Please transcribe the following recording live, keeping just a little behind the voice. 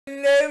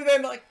Hello there,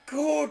 my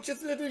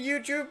gorgeous little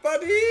YouTube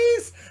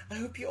buddies. I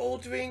hope you're all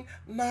doing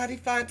mighty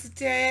fine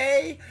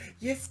today.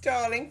 Yes,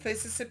 darling,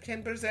 1st of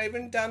September is over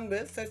and done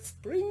with, so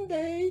spring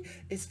day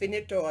is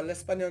finito.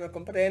 L'espagnol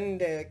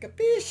comprende,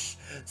 capiche?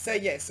 So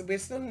yes, we're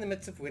still in the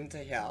midst of winter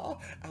here,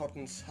 out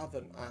in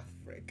southern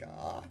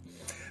Africa.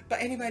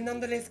 But anyway,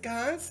 nonetheless,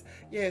 guys,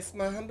 yes,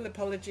 my humble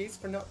apologies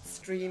for not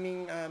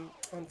streaming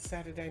on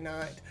Saturday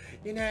night.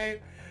 You know,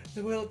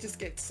 the world just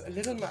gets a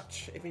little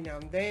much every now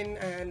and then,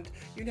 and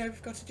you know,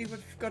 we've got to do what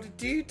we've got to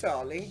do,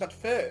 darling. But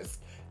first,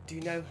 do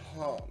no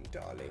harm,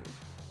 darling.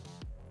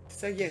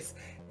 So yes,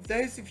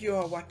 those of you who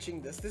are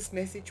watching this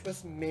message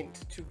was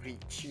meant to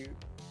reach you.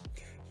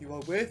 You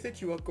are worth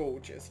it, you are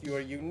gorgeous, you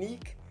are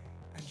unique,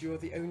 and you are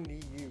the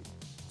only you.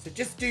 So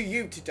just do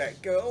you today,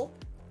 girl.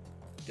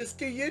 Just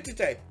do you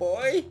today,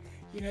 boy.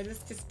 You know,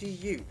 let's just do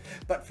you.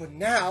 But for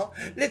now,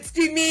 let's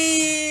do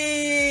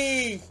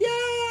me! Yay!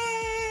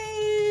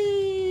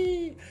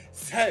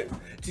 So,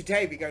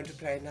 today we're going to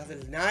play another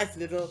nice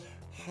little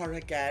horror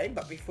game.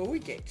 But before we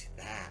get to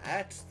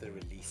that, the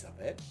release of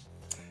it,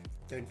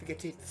 don't forget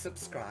to hit the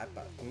subscribe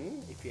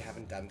button if you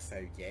haven't done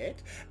so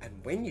yet. And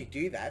when you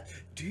do that,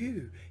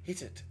 do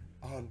hit it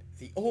on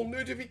the all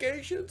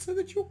notifications so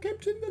that you're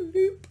kept in the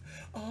loop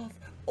of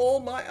all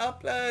my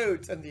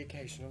uploads and the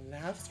occasional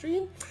live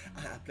stream.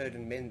 I upload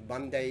on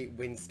Monday,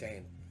 Wednesday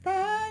and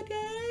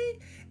Friday,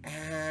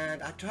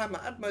 and I try my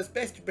utmost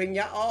best to bring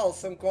you all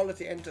some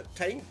quality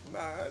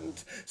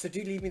entertainment, so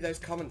do leave me those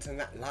comments and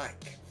that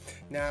like.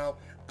 Now,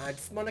 I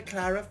just want to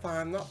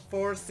clarify, I'm not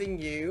forcing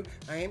you,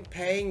 I ain't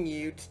paying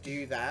you to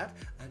do that,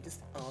 I'm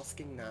just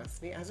asking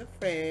nicely as a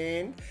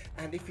friend,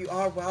 and if you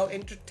are well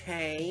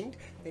entertained,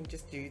 then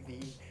just do the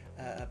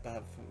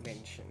above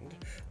mentioned.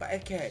 But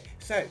okay,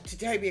 so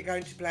today we are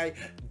going to play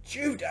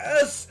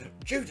Judas!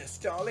 Judas,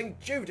 darling,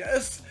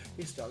 Judas!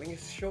 Yes, darling,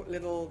 it's a short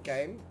little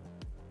game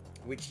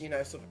which, you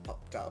know, sort of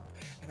popped up,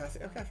 and I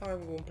said, okay,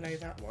 fine, we'll play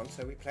that one,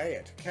 so we play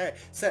it. Okay,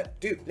 so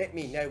do let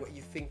me know what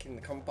you think in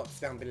the comment box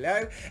down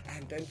below,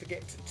 and don't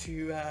forget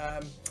to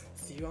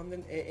see you on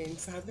the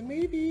inside the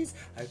movies.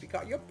 Hope you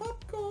got your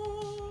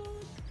popcorn.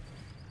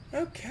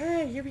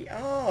 Okay, here we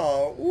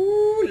are.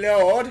 Ooh,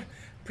 Lord.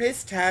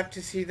 Press tab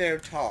to see their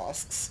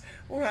tasks.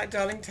 Alright,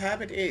 darling,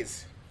 tab it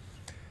is.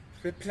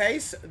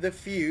 Replace the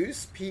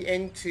fuse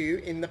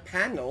PN2 in the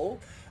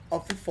panel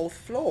of the 4th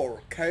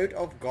floor. Code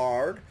of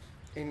guard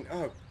in,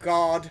 oh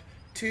god,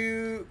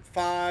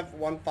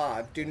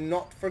 2515. Do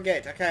not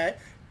forget, okay?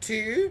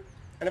 2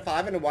 and a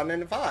 5 and a 1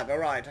 and a 5.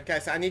 Alright, okay,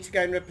 so I need to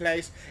go and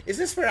replace. Is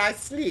this where I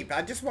sleep?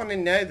 I just want to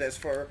know this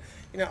for,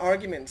 you know,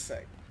 argument's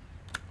sake.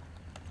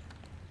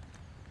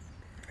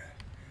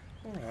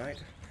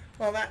 Alright.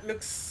 Well, that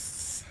looks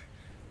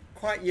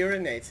quite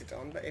urinated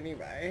on, but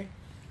anyway.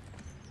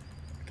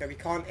 Okay, we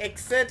can't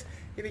exit.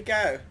 Here we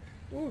go.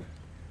 Ooh.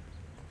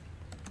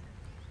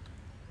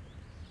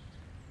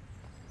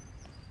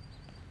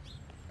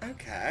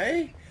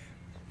 Okay.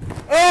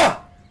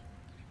 Oh!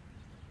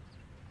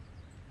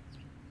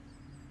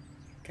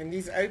 Can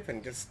these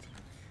open? Just...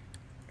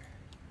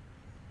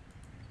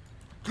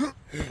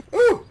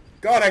 Ooh!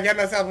 God, I get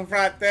myself a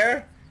fright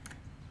there.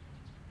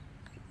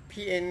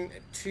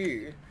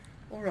 PN2.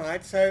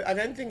 Alright, so I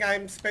don't think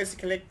I'm supposed to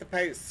collect the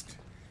post.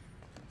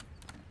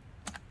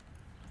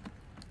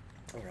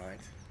 Alright.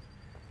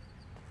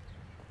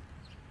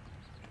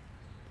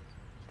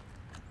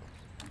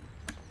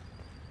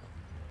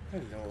 Oh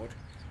Lord.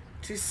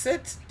 To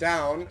sit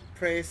down,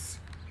 press...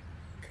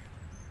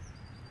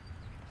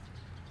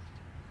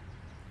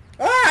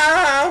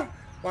 Ah!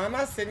 Why am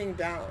I sitting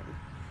down?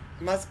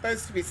 Am I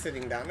supposed to be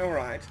sitting down?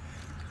 Alright.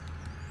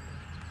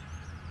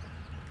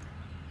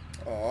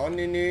 Oh,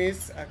 new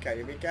news. Okay,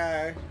 here we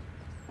go.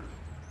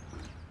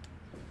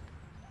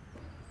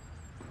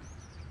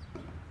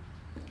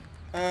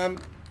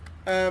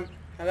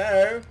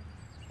 Hello?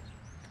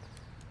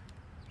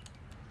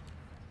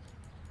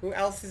 Who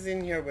else is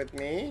in here with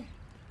me?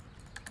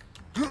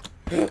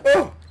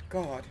 Oh,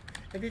 God.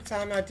 Every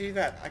time I do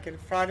that, I get a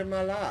fright in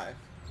my life.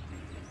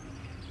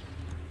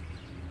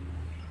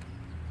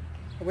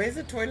 Where's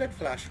the toilet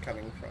flush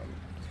coming from?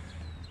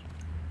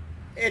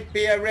 It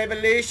be a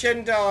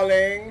revolution,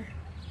 darling.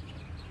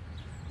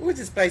 Ooh,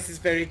 this place is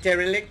very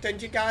derelict,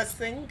 don't you guys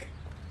think?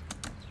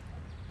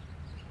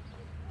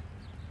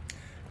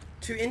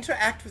 To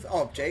interact with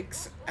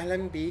objects,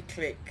 LB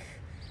click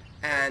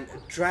and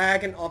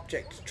drag an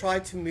object. Try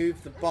to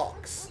move the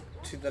box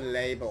to the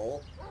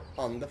label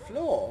on the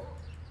floor.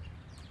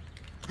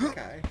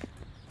 Okay.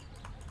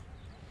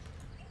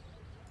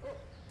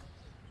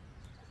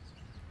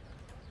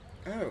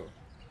 Oh, well,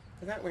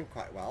 that went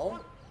quite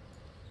well.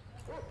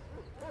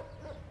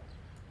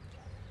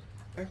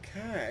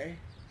 Okay.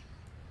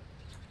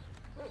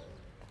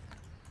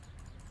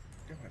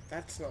 Oh,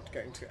 that's not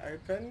going to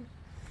open.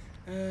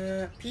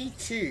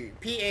 P2,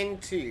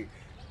 PN2.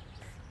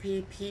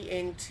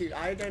 PN2.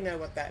 I don't know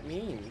what that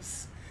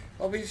means.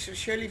 Well, we should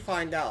surely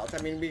find out.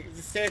 I mean, the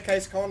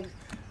staircase can't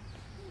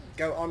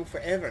go on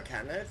forever,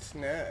 can it?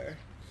 No.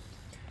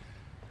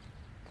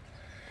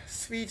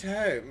 Sweet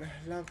home.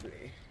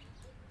 Lovely.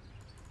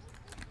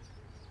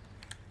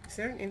 Is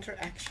there an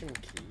interaction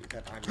key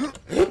that I'm...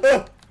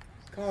 Oh!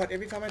 God,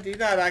 every time I do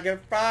that, I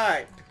get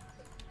fried.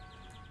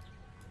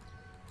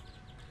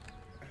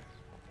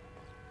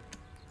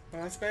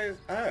 Well, I suppose...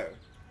 Oh.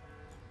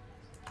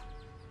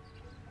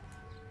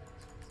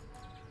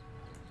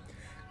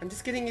 I'm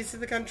just getting used to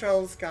the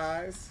controls,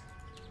 guys.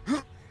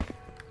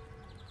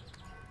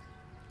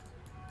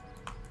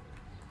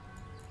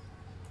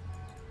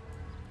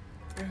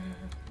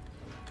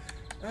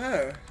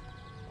 Oh.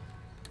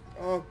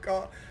 Oh,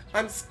 God.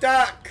 I'm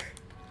stuck!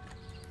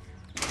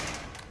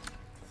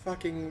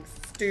 Fucking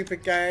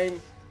stupid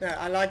game. No,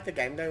 I like the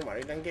game. Don't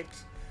worry. Don't get...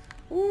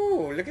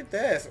 Ooh, look at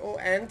this. Oh,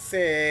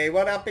 antsy.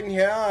 What up in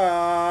here?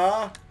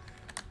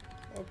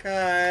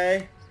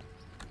 Okay.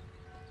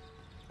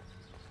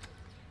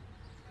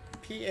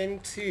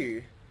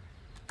 PN2.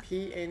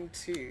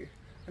 PN2.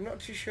 I'm not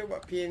too sure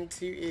what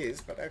PN2 is,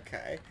 but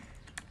okay.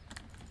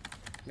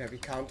 No, we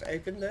can't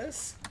open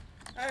this.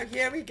 Oh,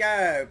 here we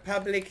go.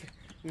 Public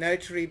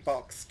Notary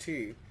Box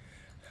 2.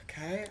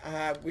 Okay,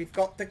 we've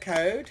got the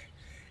code.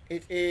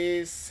 It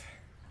is...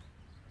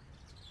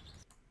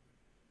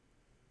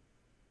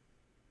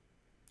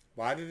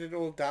 Why did it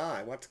all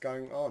die? What's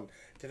going on?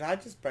 Did I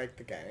just break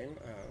the game?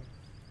 Oh.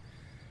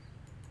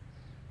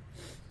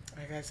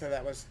 Okay, so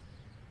that was...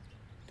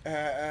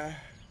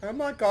 oh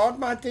my god,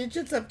 my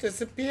digits have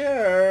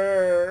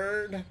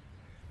disappeared.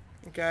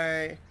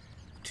 Okay.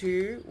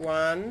 2,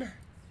 1...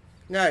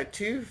 No,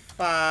 2,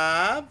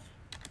 5...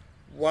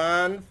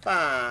 1,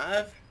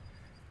 5...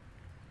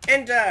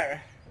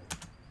 Enter!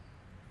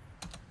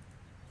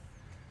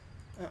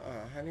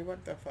 Honey,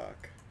 what the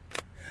fuck?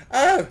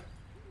 Oh!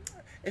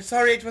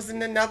 Sorry, it was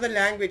in another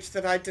language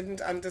that I didn't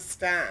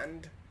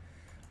understand.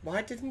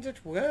 Why didn't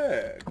it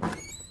work?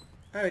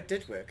 Oh, it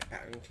did work,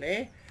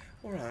 apparently.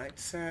 Alright,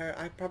 so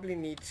I probably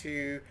need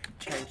to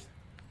change...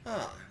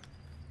 Ah,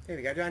 there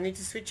we go. Do I need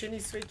to switch any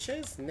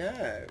switches?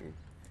 No.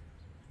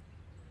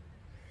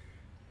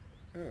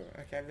 Oh,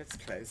 okay, let's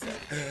close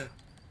it.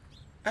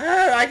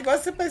 Oh, I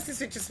was supposed to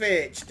switch a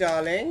switch,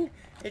 darling.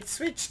 It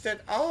switched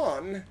it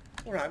on.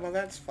 Alright, well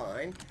that's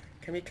fine.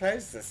 Can we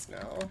close this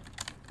now?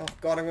 Oh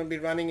god, I'm going to be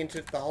running into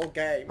it the whole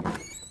game.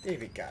 There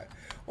we go.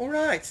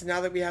 Alright, so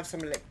now that we have some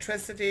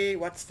electricity,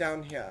 what's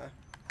down here?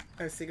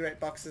 Oh, cigarette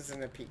boxes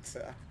and a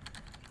pizza.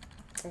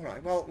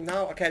 Alright, well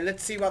now, okay,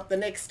 let's see what the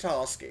next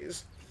task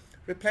is.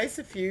 Replace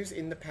a fuse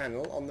in the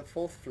panel on the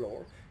 4th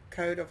floor.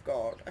 Code of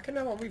God. Okay,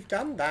 now well, we've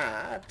done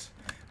that.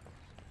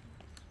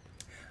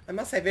 I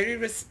must say, very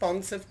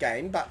responsive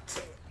game,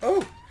 but...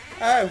 Oh!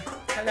 Oh,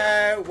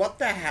 hello. What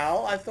the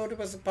hell? I thought it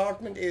was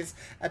apartment is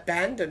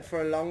abandoned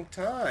for a long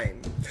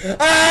time.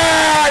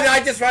 Ah! Did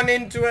I just run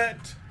into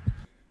it?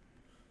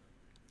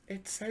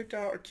 It's so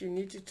dark. You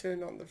need to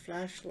turn on the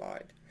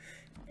flashlight.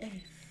 F.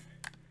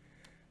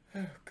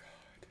 Oh,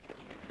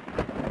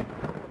 God.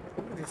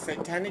 Oh, there's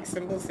satanic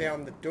symbols there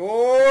on the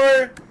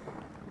door.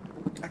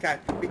 Okay,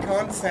 we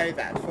can't say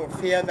that for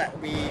fear that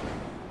we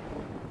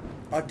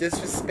are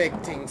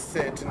disrespecting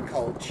certain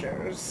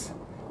cultures.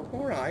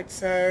 Alright,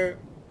 so...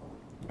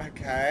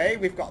 Okay,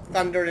 we've got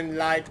thunder and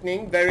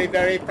lightning. Very,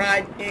 very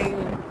frightening.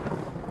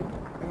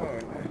 Oh,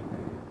 no.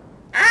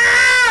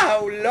 Ah!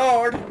 Oh,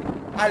 Lord!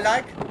 I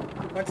like...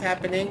 What's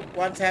happening?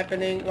 What's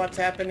happening? What's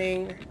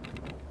happening?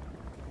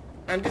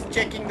 I'm just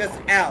checking this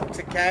out,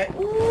 okay?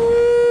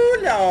 Ooh,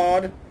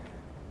 Lord!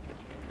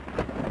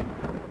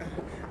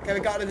 Okay, we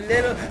got a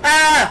little...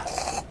 Ah!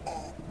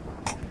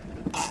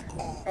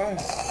 Oh.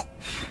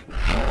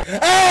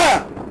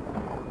 Ah!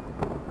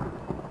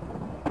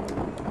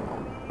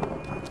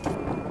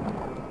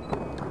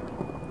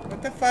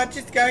 What the fudge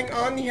is going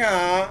on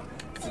here?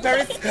 It's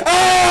very...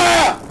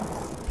 Ah!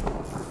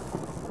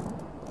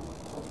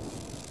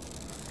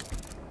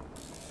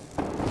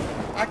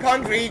 I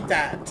can't read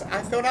that.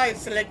 I thought I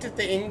selected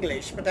the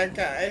English, but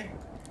okay.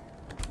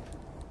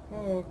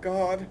 Oh,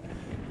 God.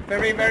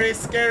 Very, very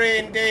scary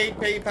indeed,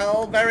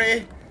 people.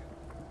 Very...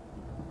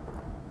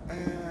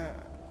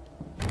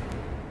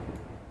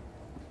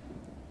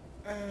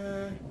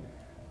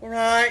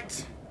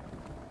 Alright.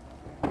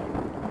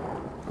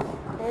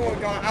 Oh,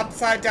 God,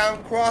 upside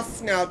down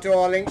cross now,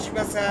 darling. She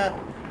was,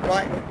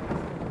 right.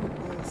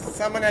 Oh,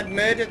 someone had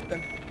murdered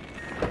them.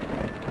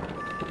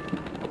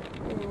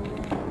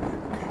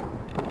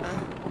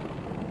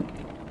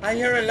 I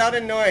hear a lot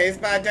of noise,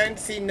 but I don't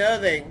see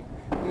nothing.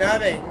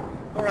 Nothing.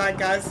 Alright,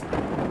 guys.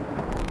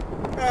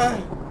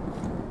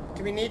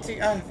 Do we need to...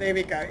 Oh, there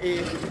we go.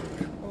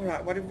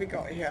 Alright, what have we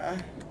got here?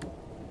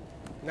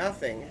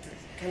 Nothing.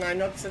 Can I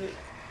not select...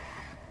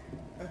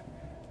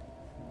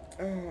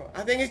 Oh,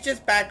 I think it's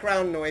just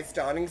background noise,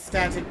 darling.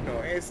 Static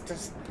noise.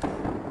 Just...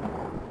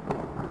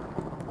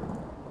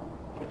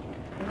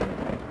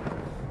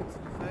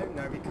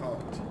 No, we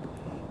can't.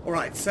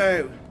 Alright,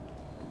 so...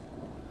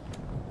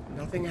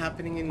 Nothing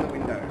happening in the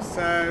window.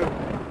 So,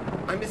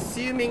 I'm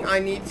assuming I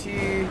need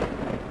to...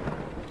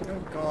 Oh,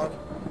 God.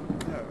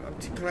 No, I'm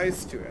too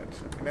close to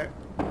it. No.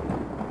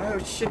 Oh,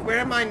 shit. Where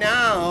am I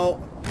now?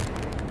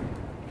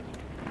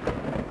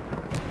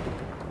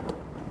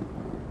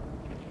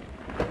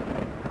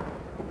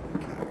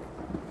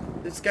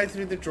 Let's go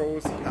through the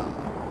drawers here.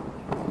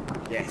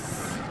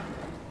 Yes.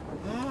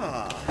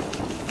 Ah.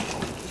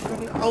 We've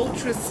got an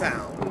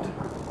ultrasound.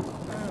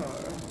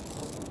 Oh.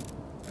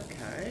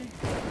 Okay.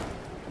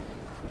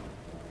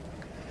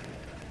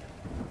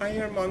 I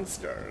hear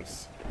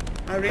monsters.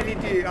 I really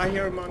do. I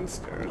hear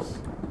monsters.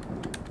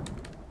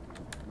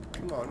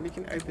 Come on, we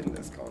can open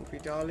this, can't we,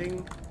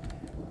 darling?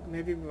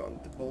 Maybe we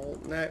want the ball.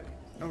 No.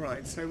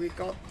 Alright, so we've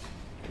got...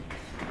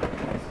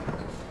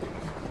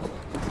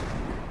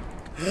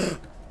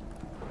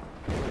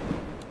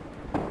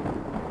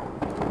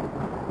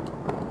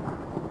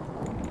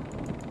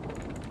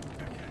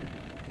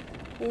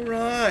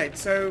 Alright,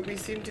 so we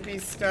seem to be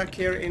stuck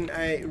here in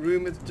a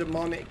room with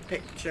demonic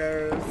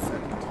pictures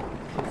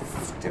and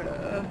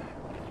stuff.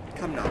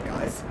 Come now,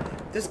 guys.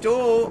 This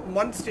door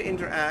wants to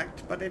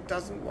interact, but it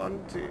doesn't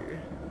want to.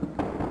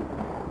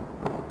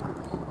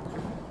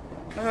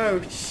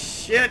 Oh,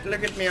 shit.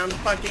 Look at me. I'm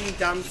fucking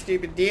dumb,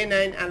 stupid.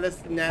 DNA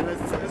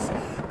analysis.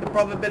 The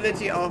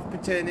probability of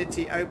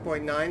paternity,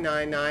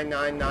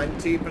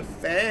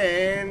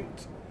 0.999992%.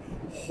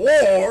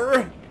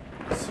 Whore!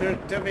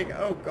 Certificate.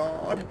 Oh,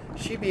 God.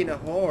 She been a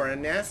whore, a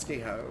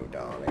nasty hoe,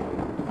 darling.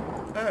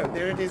 Oh,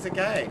 there it is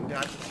again.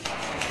 What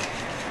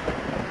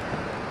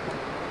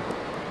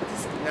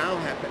is now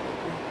happening?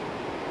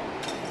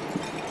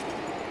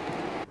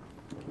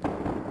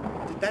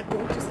 Did that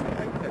door just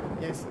open?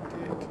 Yes, it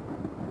did.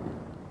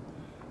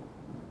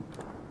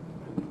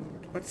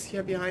 What's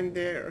here behind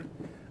there?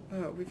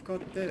 Oh, we've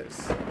got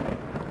this. Oh.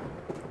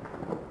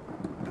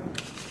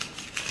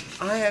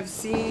 I have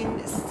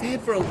seen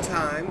several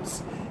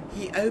times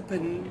he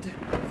opened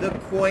the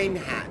coin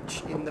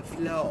hatch in the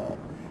floor.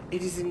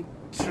 It is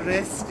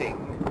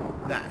interesting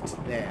that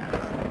there.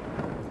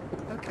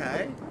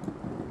 Okay.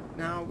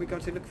 Now we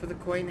got to look for the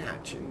coin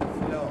hatch in the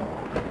floor.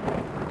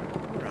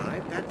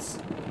 Alright, that's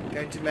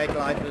going to make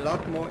life a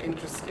lot more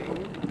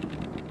interesting.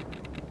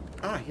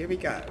 Ah, here we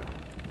go.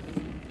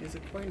 Here's a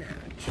coin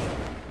hatch.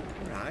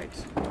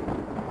 Alright.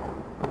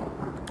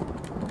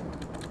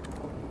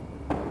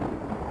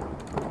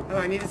 Oh,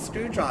 I need a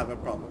screwdriver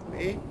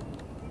probably.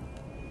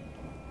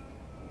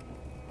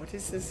 What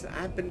is this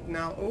happened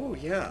now? Oh,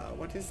 yeah.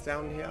 What is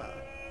down here?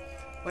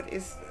 What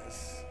is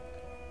this?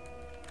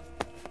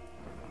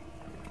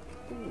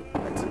 Ooh,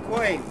 it's a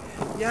coin.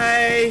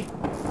 Yay!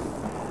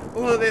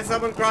 Oh, there's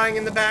someone crying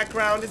in the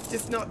background. It's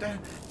just not,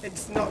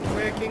 it's not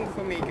working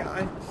for me,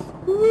 guys.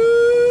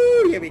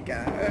 Woo! Here we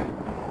go.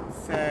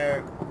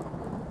 So,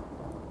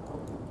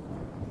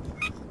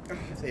 oh,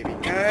 there we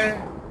go.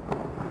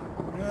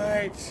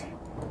 Right.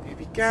 There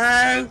we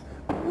go.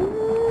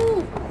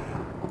 Woo!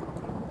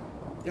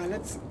 Yeah,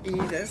 let's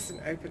eat this and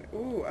open.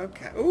 Ooh,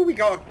 okay. Ooh, we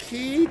got a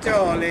key,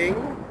 darling.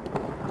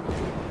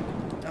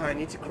 Oh, I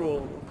need to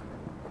crawl.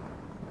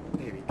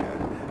 There we go.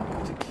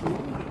 Got a key.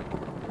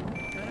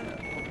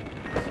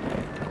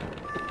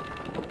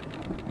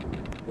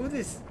 Oh. Oh,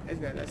 this.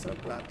 No, that's not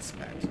blood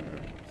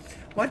spatter.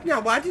 What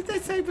now? Why did they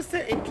say it was so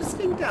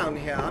interesting down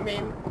here? I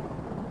mean,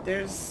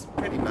 there's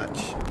pretty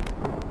much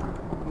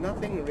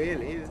nothing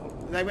really.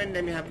 They won't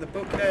let me have the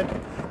booklet.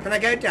 Can I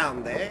go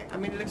down there? I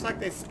mean, it looks like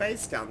there's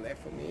space down there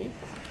for me.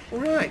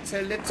 Alright,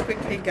 so let's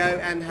quickly go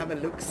and have a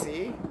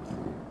look-see.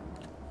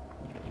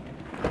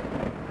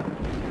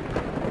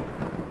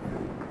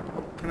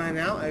 Can I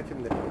now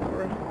open the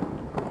door?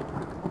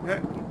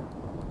 No.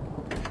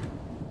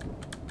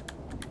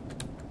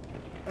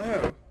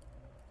 Oh.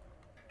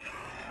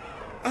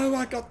 Oh,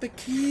 I got the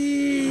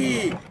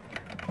key!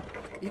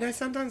 You know,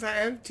 sometimes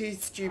I am too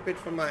stupid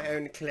for my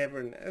own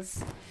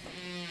cleverness.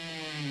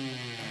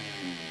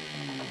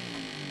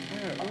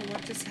 Oh,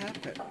 what just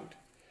happened?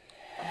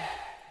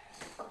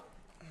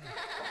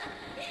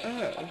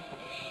 Oh.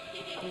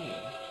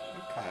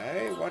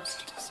 Okay, what?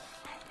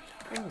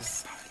 Oh.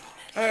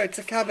 Oh, it's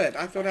a cupboard.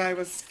 I thought I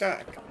was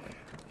stuck.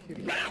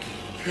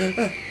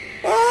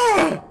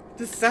 Oh!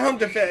 The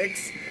sound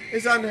effects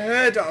is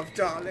unheard of,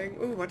 darling.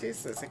 Oh, what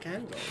is this? A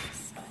candle.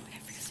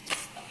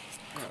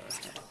 Oh,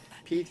 okay.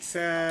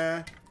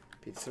 Pizza.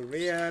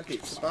 Pizzeria.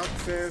 Pizza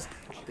boxes.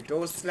 The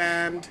door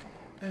slammed.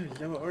 Oh,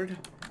 Lord.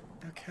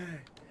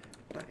 Okay.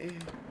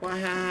 What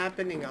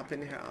happening up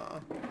in here?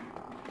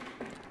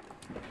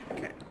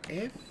 Okay,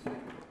 F.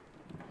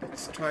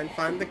 Let's try and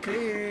find the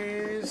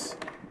clues.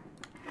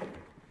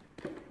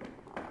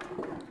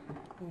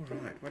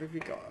 Alright, what have we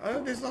got? Oh,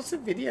 there's lots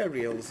of video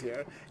reels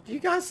here. Do you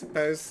guys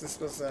suppose this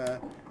was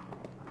a...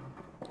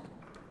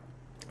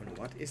 And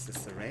what is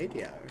this, the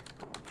radio?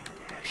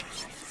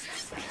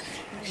 Oh,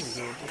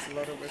 Lord, there's a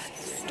lot of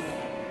whispering.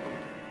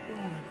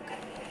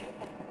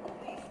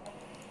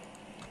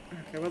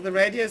 Okay, well the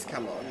radio's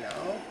come on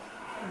now.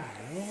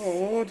 Oh,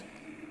 Lord.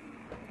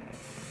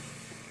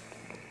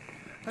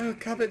 Oh,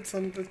 cupboards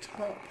on the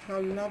top.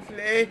 How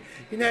lovely.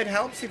 You know, it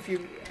helps if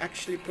you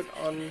actually put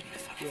on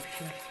your...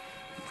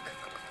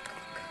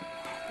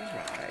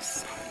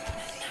 Alright.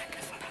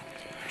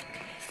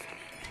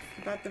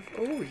 About the...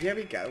 Oh, here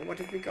we go. What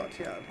have we got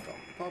here? I've got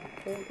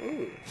popcorn.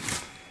 Ooh.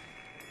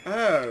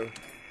 Oh.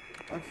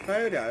 A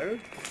photo.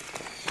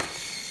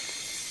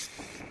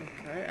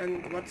 Okay,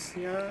 and what's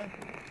here?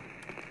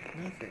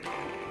 Nothing.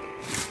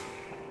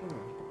 Oh.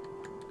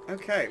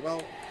 Okay,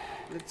 well,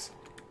 let's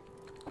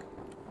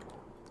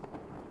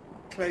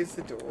close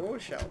the door,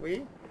 shall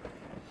we?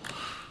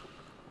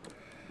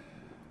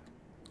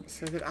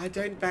 So that I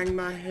don't bang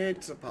my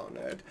head upon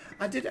it.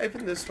 I did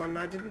open this one and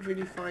I didn't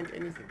really find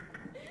anything.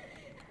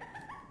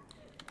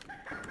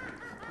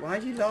 Why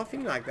are you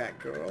laughing like that,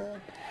 girl?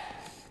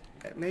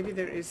 Maybe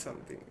there is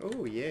something.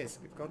 Oh, yes,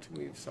 we've got to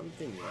move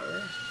something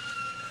there.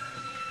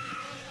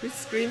 Who's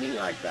screaming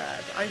like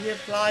that? I hear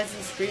flies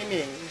and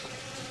screaming.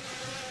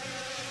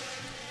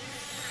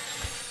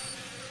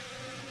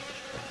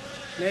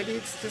 Maybe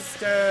it's just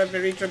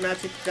very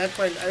dramatic. That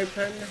won't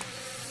open.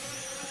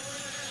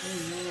 Oh,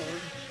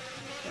 Lord.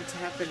 What's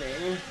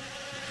happening?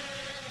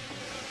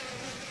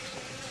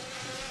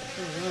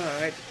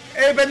 Alright.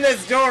 Open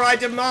this door, I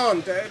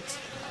demand it!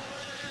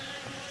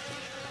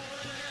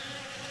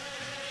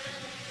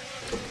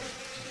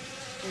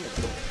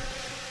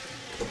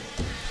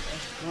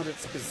 Oh God,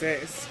 it's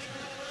possessed.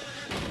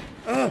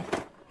 Oh!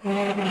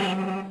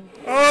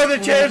 Oh, the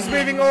chair's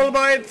moving all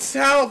by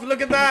itself!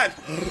 Look at that!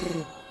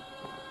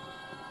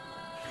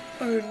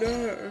 Oh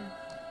no!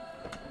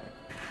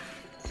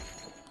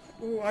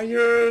 Oh, I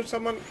hear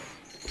someone...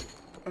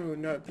 Oh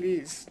no,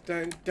 please,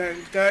 don't. Can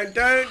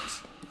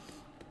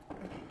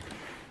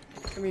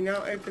we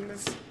now open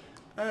this?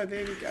 Oh,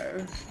 there we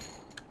go.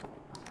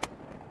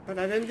 But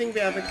I don't think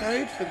we have a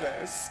code for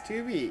this,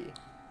 do we?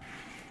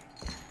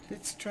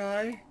 Let's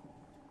try.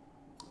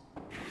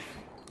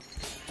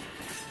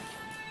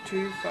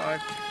 2,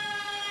 5.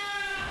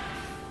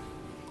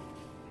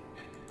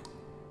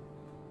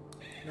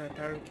 No,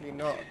 apparently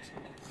not.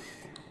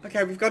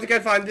 Okay, we've got to go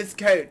find this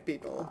code,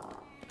 people.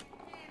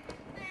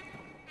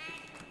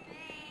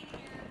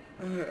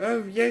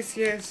 Oh, yes.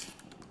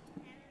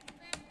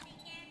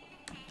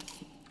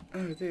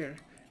 Oh, there.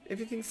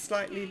 Everything's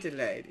slightly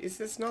delayed. Is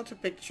this not a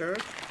picture?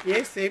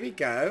 Yes, there we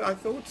go. I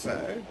thought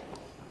so.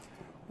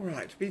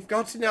 Alright, we've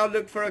got to now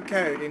look for a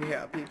code in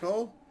here,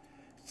 people.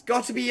 It's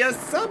got to be here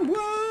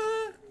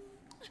somewhere.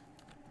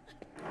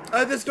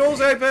 Oh, this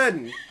door's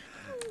open.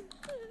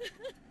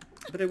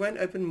 But it won't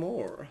open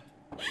more.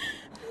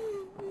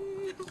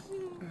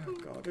 Oh,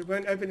 God, it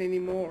won't open any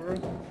more.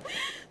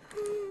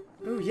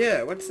 Oh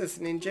yeah, what's this?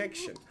 An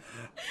injection?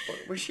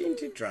 Was she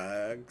into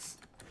drugs?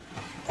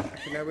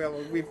 Okay, no,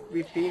 well, we've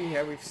been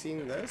here, we've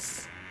seen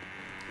this.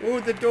 Oh,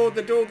 the door!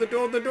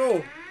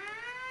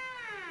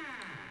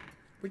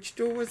 Which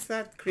door was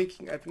that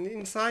creaking open?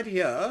 Inside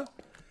here?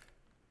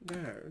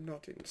 No,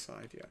 not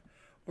inside here.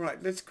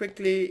 Alright, let's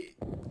quickly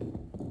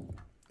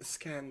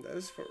scan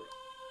this for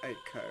a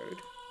code.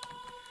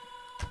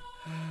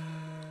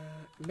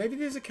 Maybe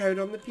there's a code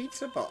on the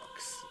pizza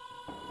box.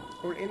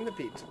 Or in the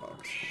pizza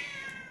box.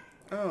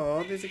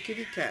 Oh, there's a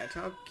kitty cat.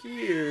 How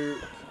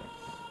cute.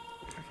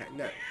 Okay,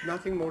 no.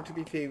 Nothing more to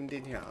be filmed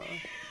in here.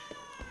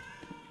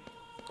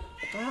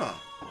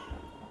 Ah.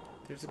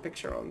 There's a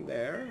picture on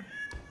there.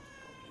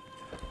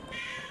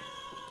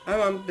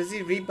 Oh, I'm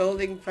busy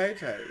rebuilding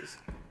photos.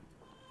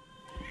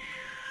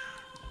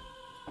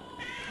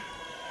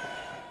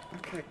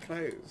 Okay,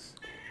 close.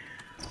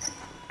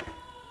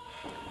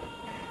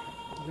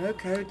 No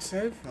code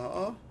so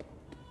far.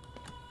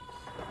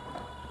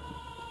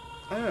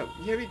 Oh,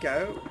 here we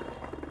go.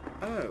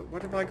 Oh,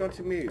 what have I got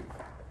to move?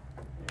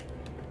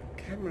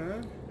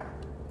 Camera.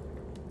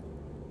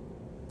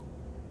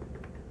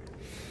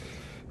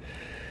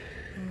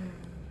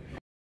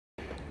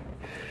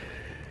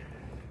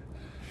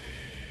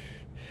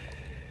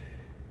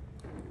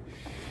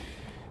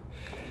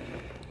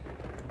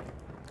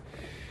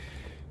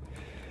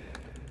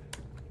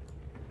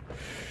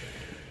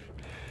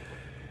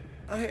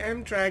 I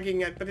am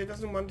dragging it, but it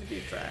doesn't want to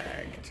be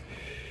dragged.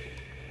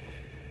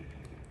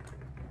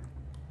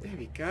 There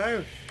we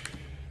go.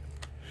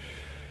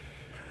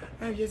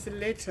 Oh, here's a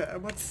letter.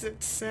 What's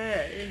it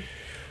say?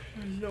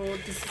 Oh,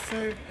 Lord, this is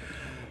so...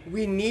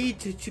 We need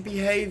to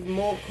behave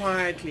more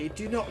quietly.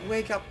 Do not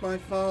wake up my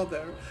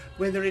father.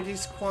 Whether it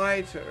is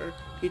quieter,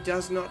 he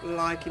does not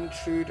like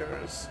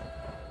intruders.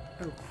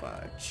 Oh,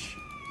 fudge.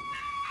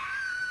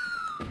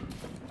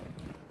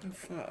 Oh,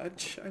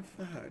 fudge. Oh,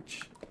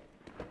 fudge.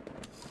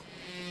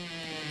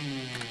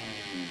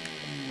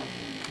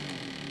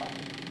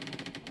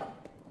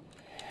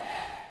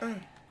 Oh.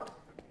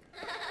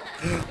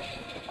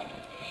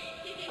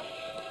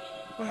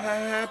 What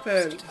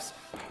happened?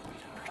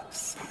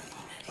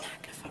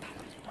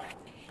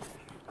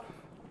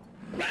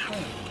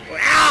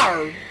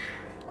 Wow!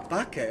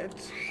 Bucket?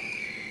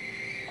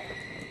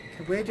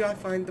 Okay, where do I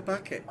find the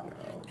bucket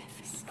now?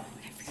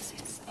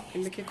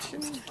 In the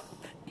kitchen?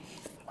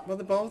 Well,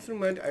 the bathroom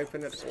won't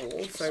open at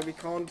all, so we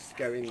can't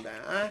go in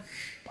there.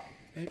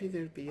 Maybe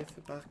there'll be a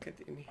bucket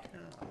in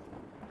here.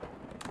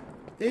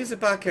 There's a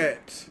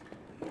bucket!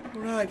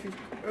 Right,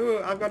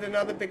 oh, I've got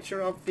another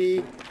picture of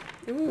the...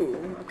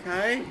 Ooh,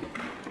 okay.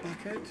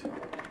 Bucket.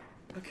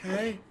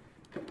 Okay.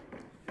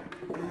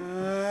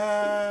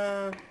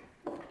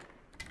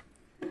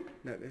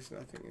 No, there's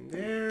nothing in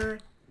there.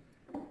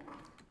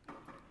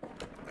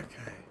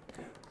 Okay.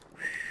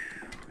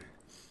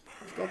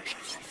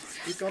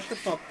 we got the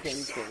popcorn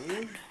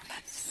thing.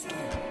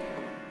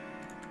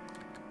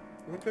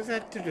 What was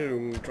that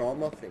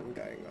drama thing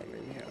going on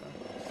in here?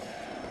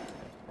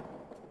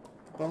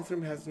 The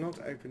bathroom has not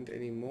opened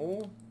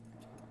anymore.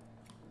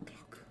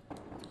 Clock.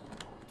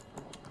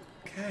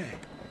 Okay.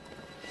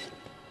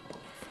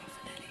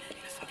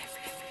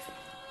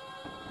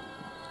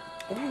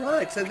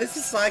 Alright, so this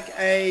is like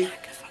a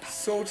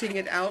sorting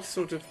it out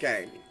sort of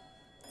game.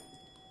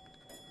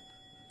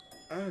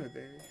 Oh,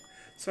 there.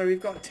 Sorry,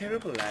 we've got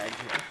terrible lag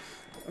here.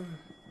 Oh.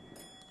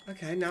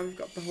 Okay, now we've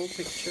got the whole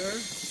picture.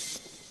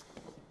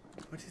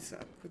 What is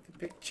up with the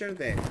picture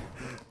then?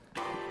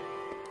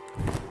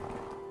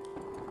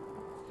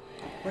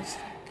 What's...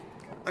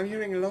 I'm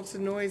hearing lots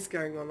of noise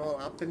going on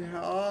all up in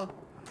here.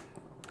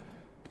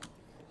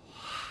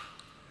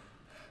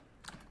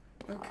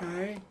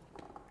 Okay.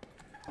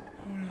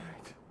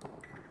 Alright.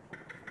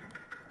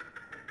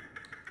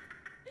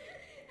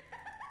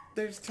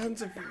 There's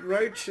tons of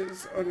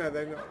roaches. Oh no,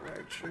 they're not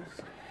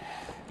roaches.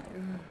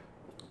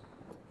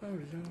 Oh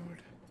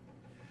Lord.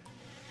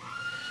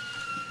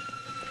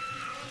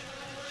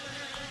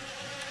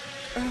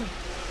 Oh.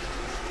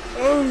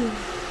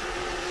 Oh.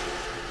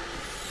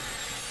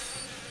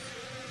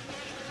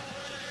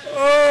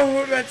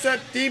 Oh, that's that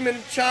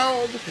demon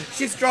child.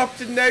 She's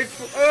dropped a note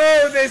for...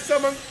 Oh, there's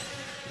someone...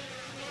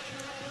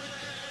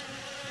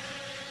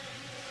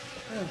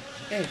 Oh,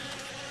 hey.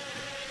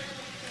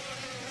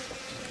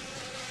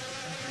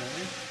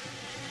 Okay.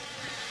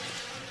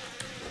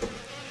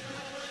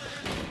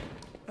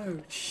 Oh,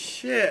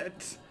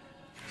 shit.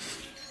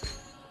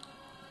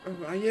 Oh,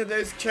 I hear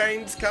those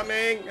chains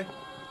coming.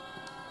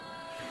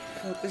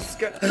 God, this is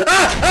good.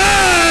 Ah!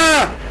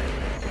 Ah!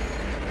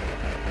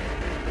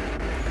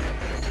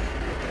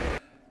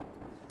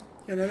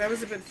 You know, that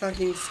was a bit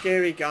fucking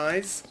scary,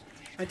 guys.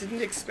 I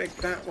didn't expect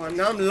that one.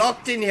 Now I'm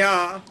locked in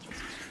here.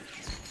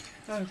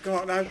 Oh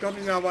God, I've got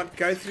to now what?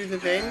 Go through the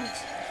vent?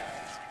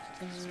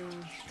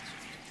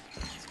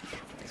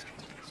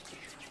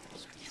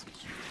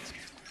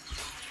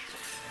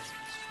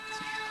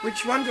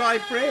 Which one do I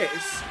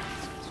press?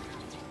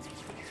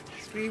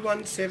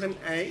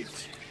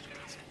 3178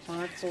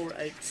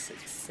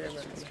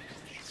 54867.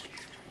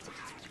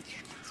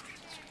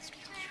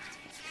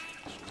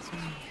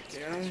 Oh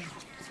dear.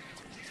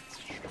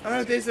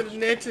 Oh, there's a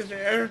letter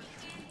there.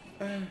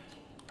 And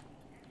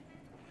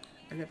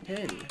a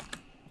pen.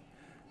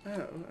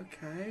 Oh,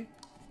 okay.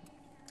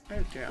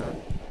 Oh dear.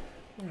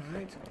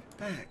 Alright,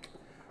 back.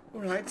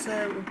 Alright,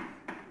 so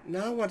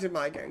now what am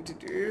I going to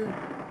do?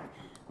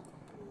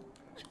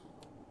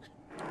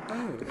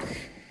 Oh.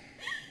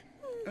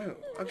 Oh,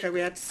 okay, we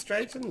had to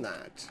straighten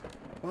that.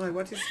 Why,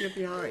 what is here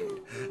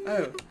behind?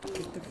 Oh,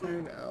 get the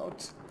phone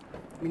out.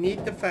 We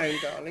need the phone,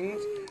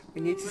 darlings.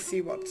 We need to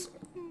see what's...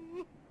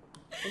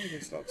 Oh,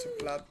 there's lots of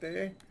blood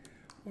there.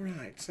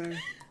 Alright, so...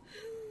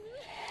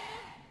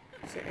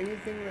 Is there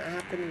anything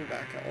happening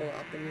back all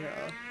up in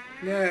here?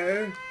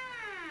 No.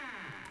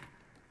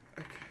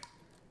 Okay.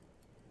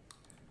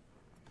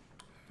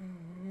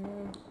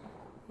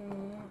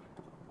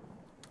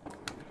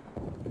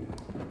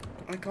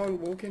 I can't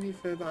walk any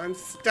further. I'm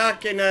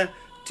stuck in a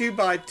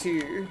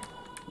 2x2.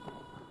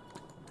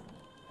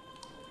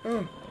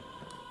 Oh,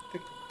 the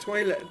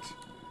toilet.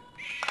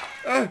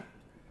 Oh,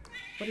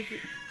 what is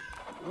it?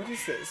 What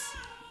is this?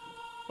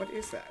 What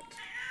is that?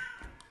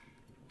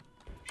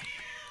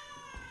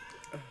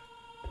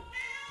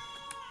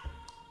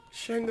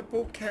 Showing the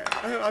ball cat.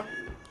 Oh, I'm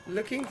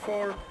looking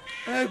for...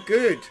 Oh,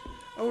 good.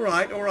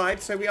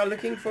 Alright. So we are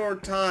looking for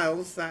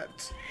tiles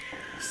that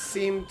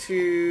seem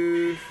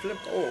to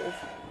flip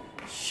off.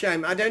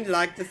 Shame. I don't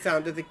like the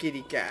sound of the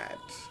kitty cat.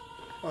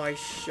 Oh,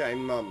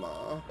 shame,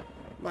 mama.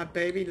 My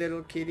baby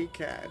little kitty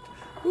cat.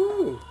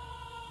 Ooh.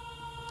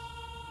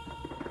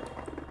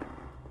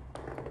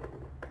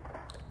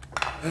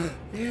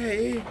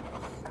 Yay.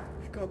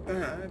 We've got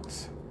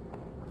that.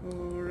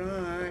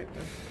 Alright.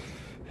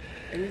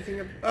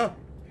 Anything... Oh,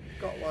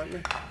 got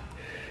one.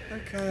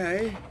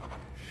 Okay.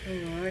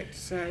 Alright,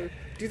 so...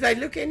 Do they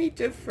look any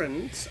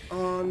different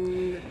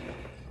on...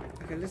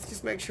 Okay, let's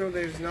just make sure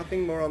there's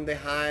nothing more on the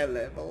higher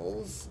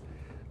levels.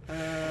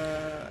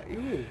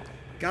 Ooh.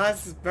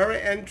 Guys, it's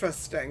very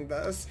interesting,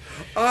 this.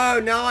 Oh,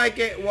 now I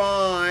get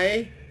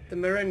why the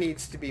mirror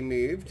needs to be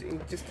moved.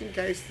 Just in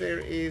case there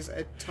is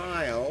a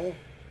tile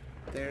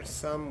there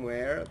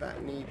somewhere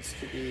that needs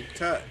to be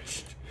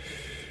touched.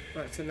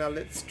 Right, so now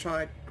let's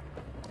try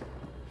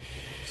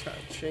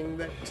touching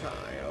the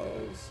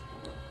tiles.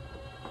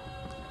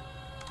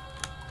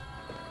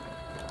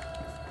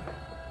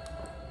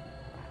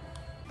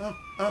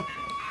 Oh!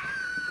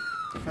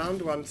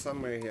 Found one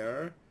somewhere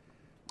here.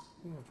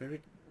 Oh,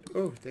 very...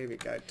 Oh, there we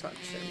go. Touch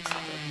sensitive.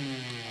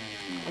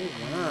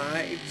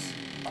 Alright.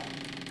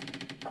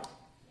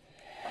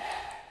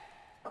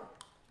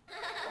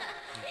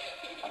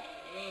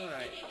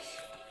 Alright.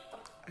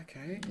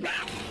 Okay.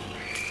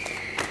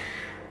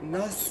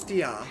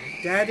 Nastia.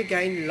 Dad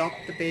again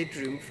locked the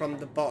bedroom from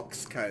the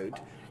box code.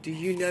 Do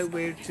you know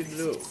where to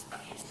look?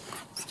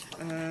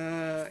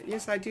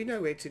 Yes, I do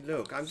know where to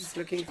look. I'm just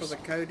looking for the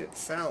code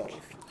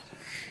itself.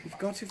 You've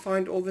got to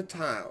find all the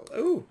tiles.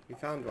 Oh, we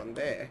found one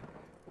there.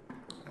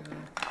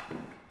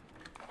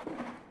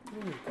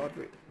 Oh, God,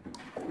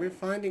 we're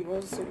finding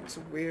all sorts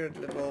of weird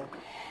little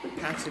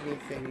patterny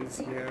things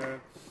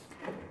here.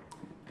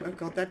 Oh,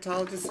 God, that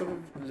tile just sort of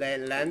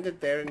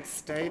landed there and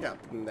stayed up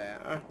in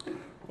there.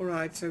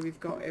 Alright, so we've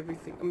got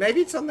everything.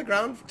 Maybe it's on the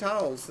ground for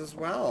tiles as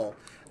well.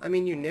 I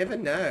mean, you never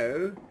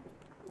know.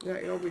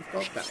 Yeah, we've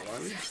got that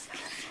one.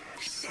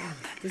 Oh,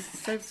 this is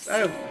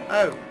so...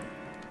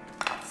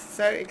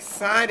 So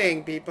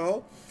exciting,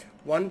 people.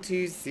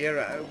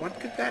 120. What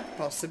could that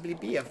possibly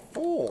be? A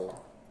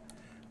 4.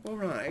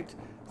 Alright.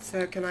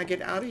 So, can I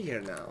get out of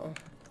here now?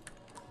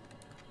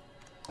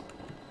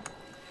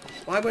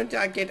 Why won't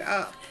I get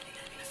up?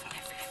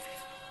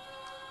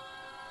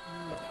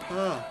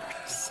 Ah.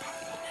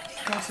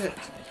 Got it.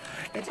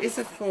 It is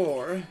a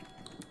 4.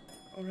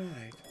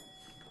 Alright.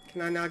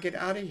 Can I now get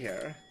out of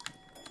here?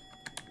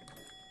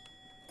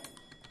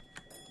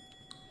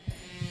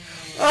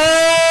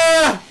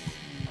 Ah!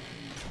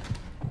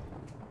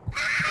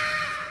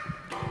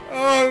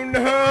 Oh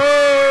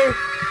no!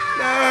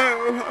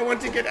 No! I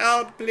want to get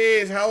out,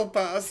 please. Help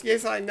us.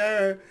 Yes, I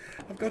know.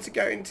 I've got to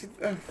go into...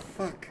 Oh,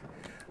 fuck.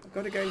 I've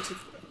got to go into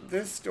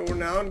this door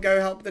now and go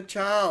help the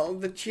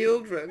child. The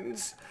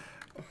children's...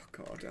 Oh,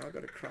 God. I've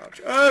got to crouch.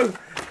 Oh!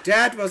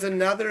 Dad was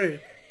another.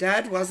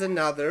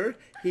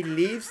 He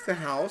leaves the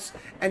house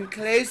and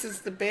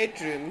closes the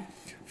bedroom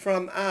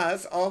from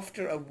us.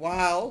 After a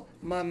while,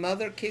 my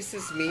mother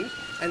kisses me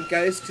and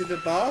goes to the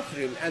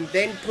bathroom and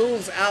then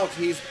pulls out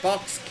his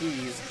box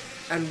keys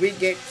and we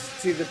get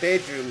to the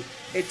bedroom.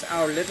 It's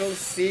our little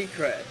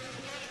secret.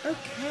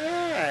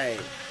 Okay.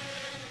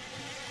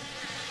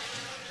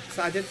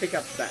 So I did pick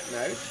up that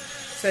note.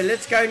 So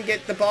let's go and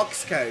get the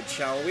box code,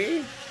 shall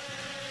we?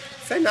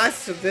 So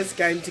nice of this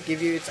game to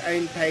give you its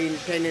own pen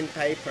and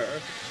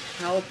paper.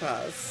 Help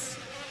us.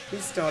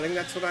 Yes, darling,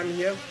 that's what I'm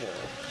here for.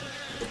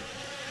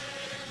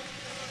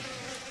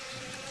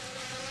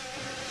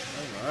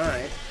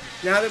 Alright.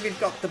 Now that we've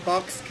got the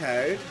box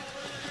code.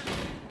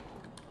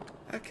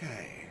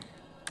 Okay.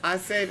 I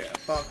said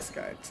box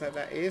code. So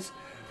that is...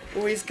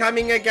 Oh, he's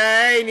coming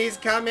again. He's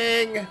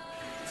coming.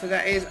 So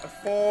that is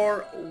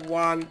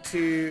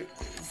 4120.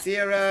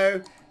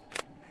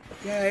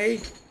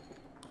 Yay.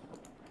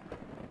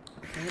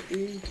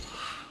 Okay,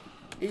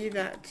 E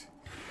that.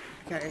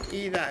 Okay, and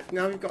E that.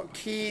 Now we've got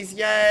keys.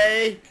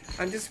 Yay.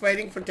 I'm just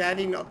waiting for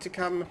Daddy not to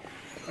come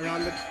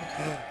around the...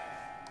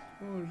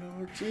 Oh,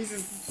 Lord.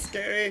 Jesus, this is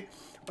scary.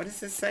 What does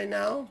this say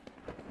now?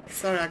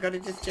 Sorry, I gotta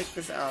just check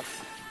this out.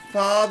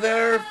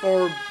 Father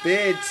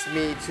forbids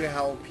me to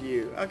help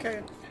you.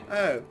 Okay.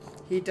 Oh,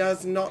 he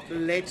does not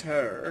let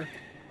her.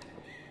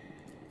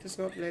 Does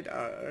not let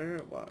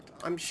her. What?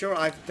 I'm sure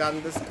I've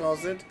done this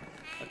closet.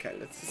 Okay,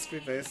 let's just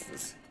reverse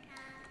this.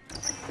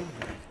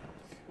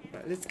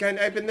 Right, let's go and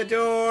open the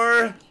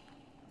door.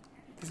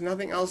 There's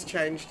nothing else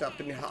changed up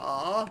in here.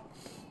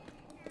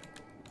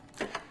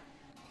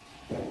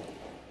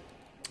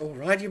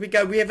 Alright, here we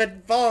go. We have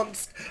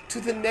advanced to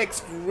the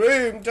next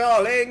room,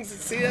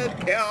 darlings. It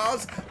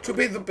appears to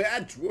be the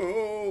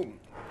bedroom.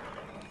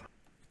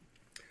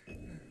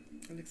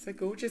 I look so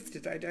gorgeous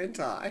today, don't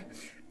I?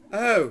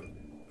 Oh,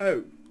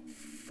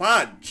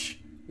 fudge.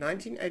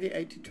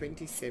 1988 to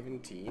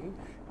 2017.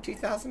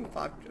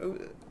 2005. Oh,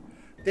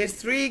 there's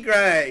 3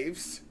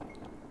 graves.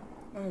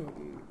 Oh,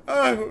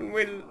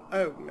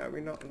 no, we're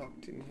not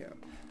locked in here.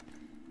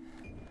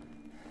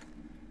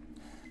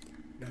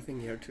 Nothing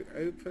here to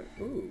open.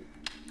 Ooh.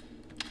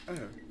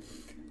 Oh.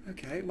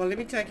 Okay. Well, let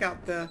me take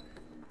out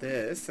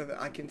this so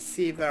that I can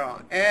see if there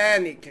are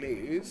any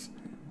clues.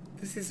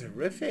 This is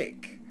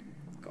horrific.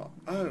 God.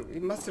 Oh, he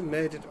must have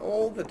murdered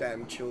all the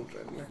damn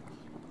children.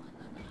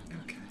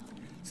 Okay.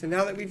 So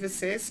now that we've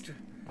assessed,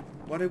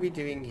 what are we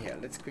doing here?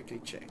 Let's quickly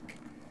check.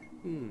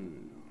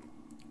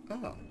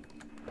 Oh.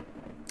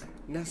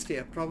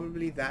 Nastia.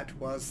 Probably that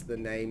was the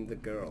name, the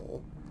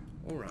girl.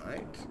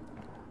 Alright.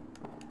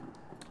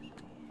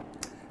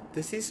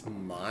 This is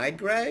my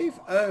grave?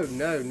 Oh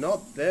no,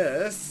 not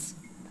this.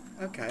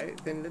 Okay,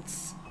 then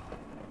let's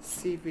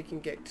see if we can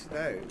get to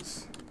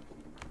those.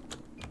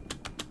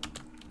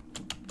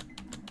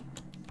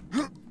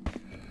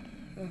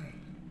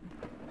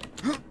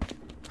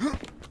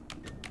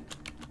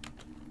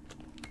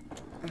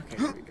 Okay,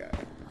 here we go.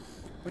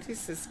 What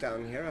is this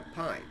down here? A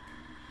pipe.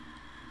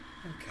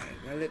 Okay,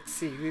 now let's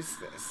see, who's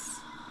this?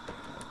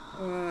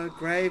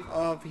 Grave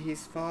of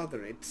his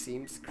father. It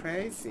seems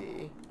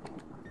crazy.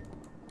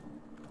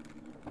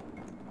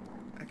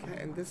 Okay,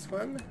 and this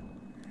one?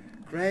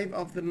 Grave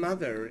of the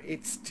mother.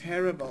 It's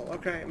terrible.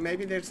 Okay,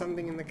 maybe there's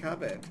something in the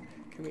cupboard.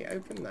 Can we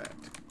open that?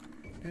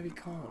 No, we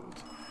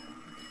can't.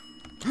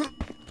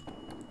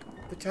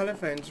 The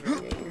telephone's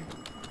ringing.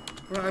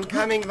 Right, I'm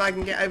coming if I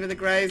can get over the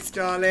graves,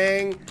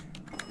 darling.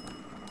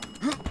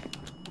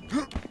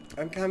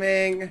 I'm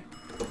coming.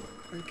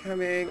 I'm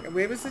coming.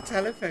 Where was the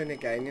telephone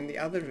again? In the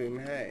other room,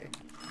 hey?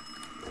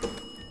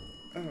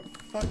 Oh,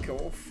 fuck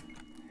off.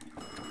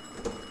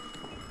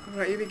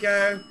 Alright, here we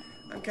go.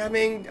 I'm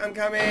coming. I'm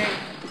coming.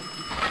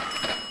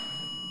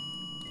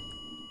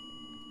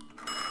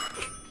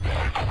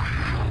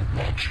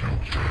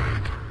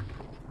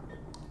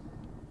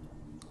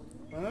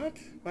 What?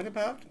 What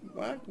about?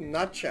 What?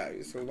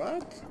 Nachos or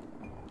what?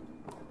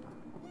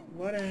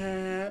 What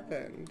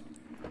happened?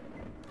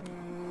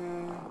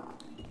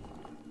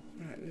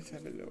 Right, let's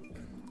have a look.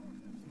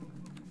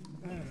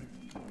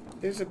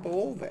 There's a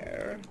ball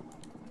there.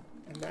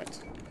 And that...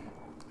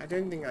 I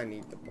don't think I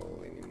need the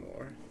ball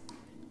anymore.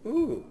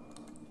 Ooh.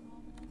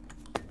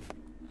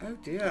 Oh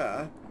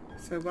dear.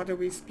 So what are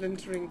we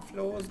splintering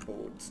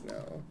floorboards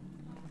now?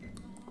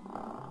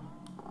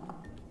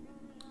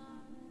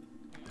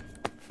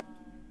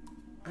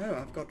 Oh,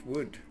 I've got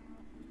wood.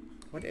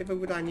 Whatever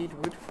would I need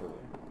wood for?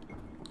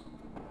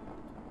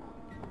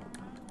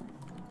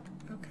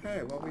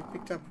 Okay, well we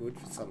picked up wood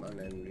for some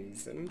unknown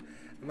reason.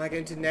 Am I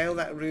going to nail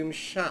that room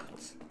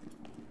shut?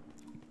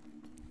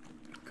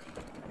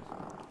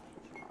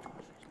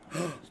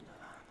 God.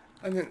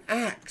 And an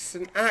axe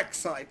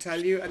I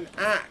tell you, an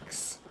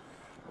axe.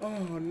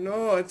 Oh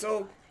no, it's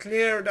all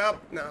cleared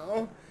up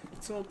now.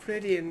 It's all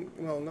pretty and,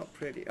 well, not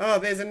pretty. Oh,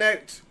 there's a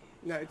note.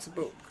 No, it's a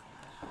book.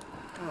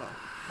 Oh.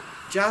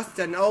 Just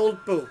an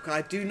old book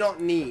I do not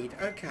need.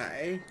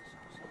 Okay.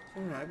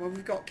 Alright, well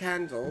we've got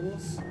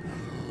candles.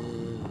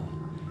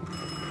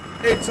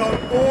 It's on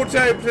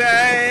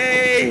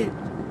autoplay!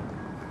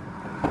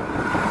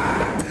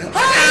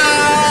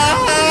 Ah!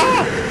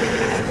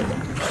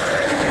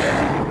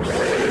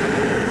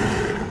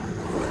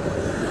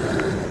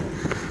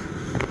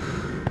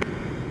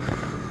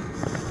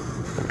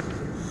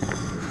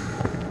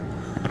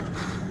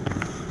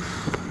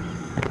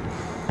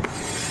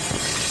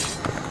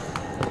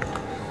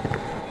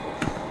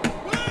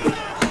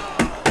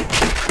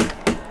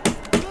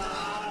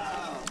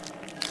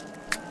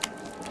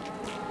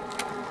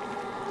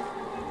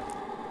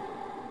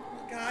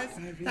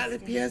 That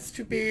appears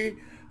to be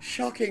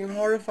shocking,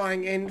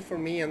 horrifying end for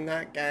me in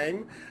that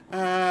game.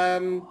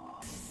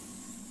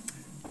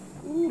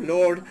 Ooh,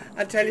 Lord,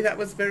 I tell you, that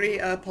was very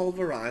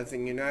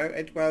pulverizing, you know.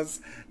 It was,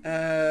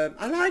 I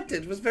liked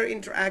it. It was very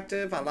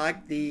interactive. I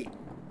liked the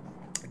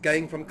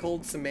going from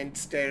cold cement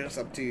stairs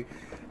up to,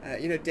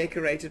 you know,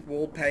 decorated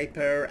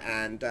wallpaper.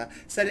 And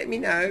so let me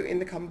know in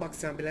the comment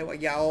box down below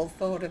what y'all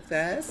thought of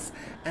this.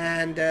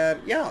 And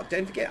yeah,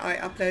 don't forget I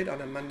upload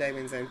on a Monday,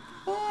 Wednesday and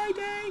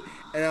Friday,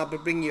 and I'll be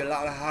bringing you a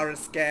lot of horror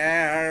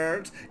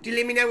scares. Do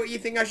let me know what you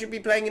think I should be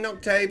playing in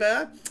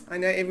October. I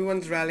know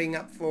everyone's rallying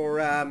up for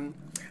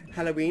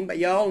Halloween, but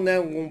y'all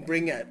know we'll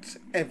bring it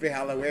every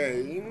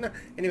Halloween.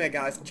 Anyway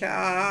guys,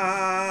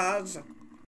 cheers!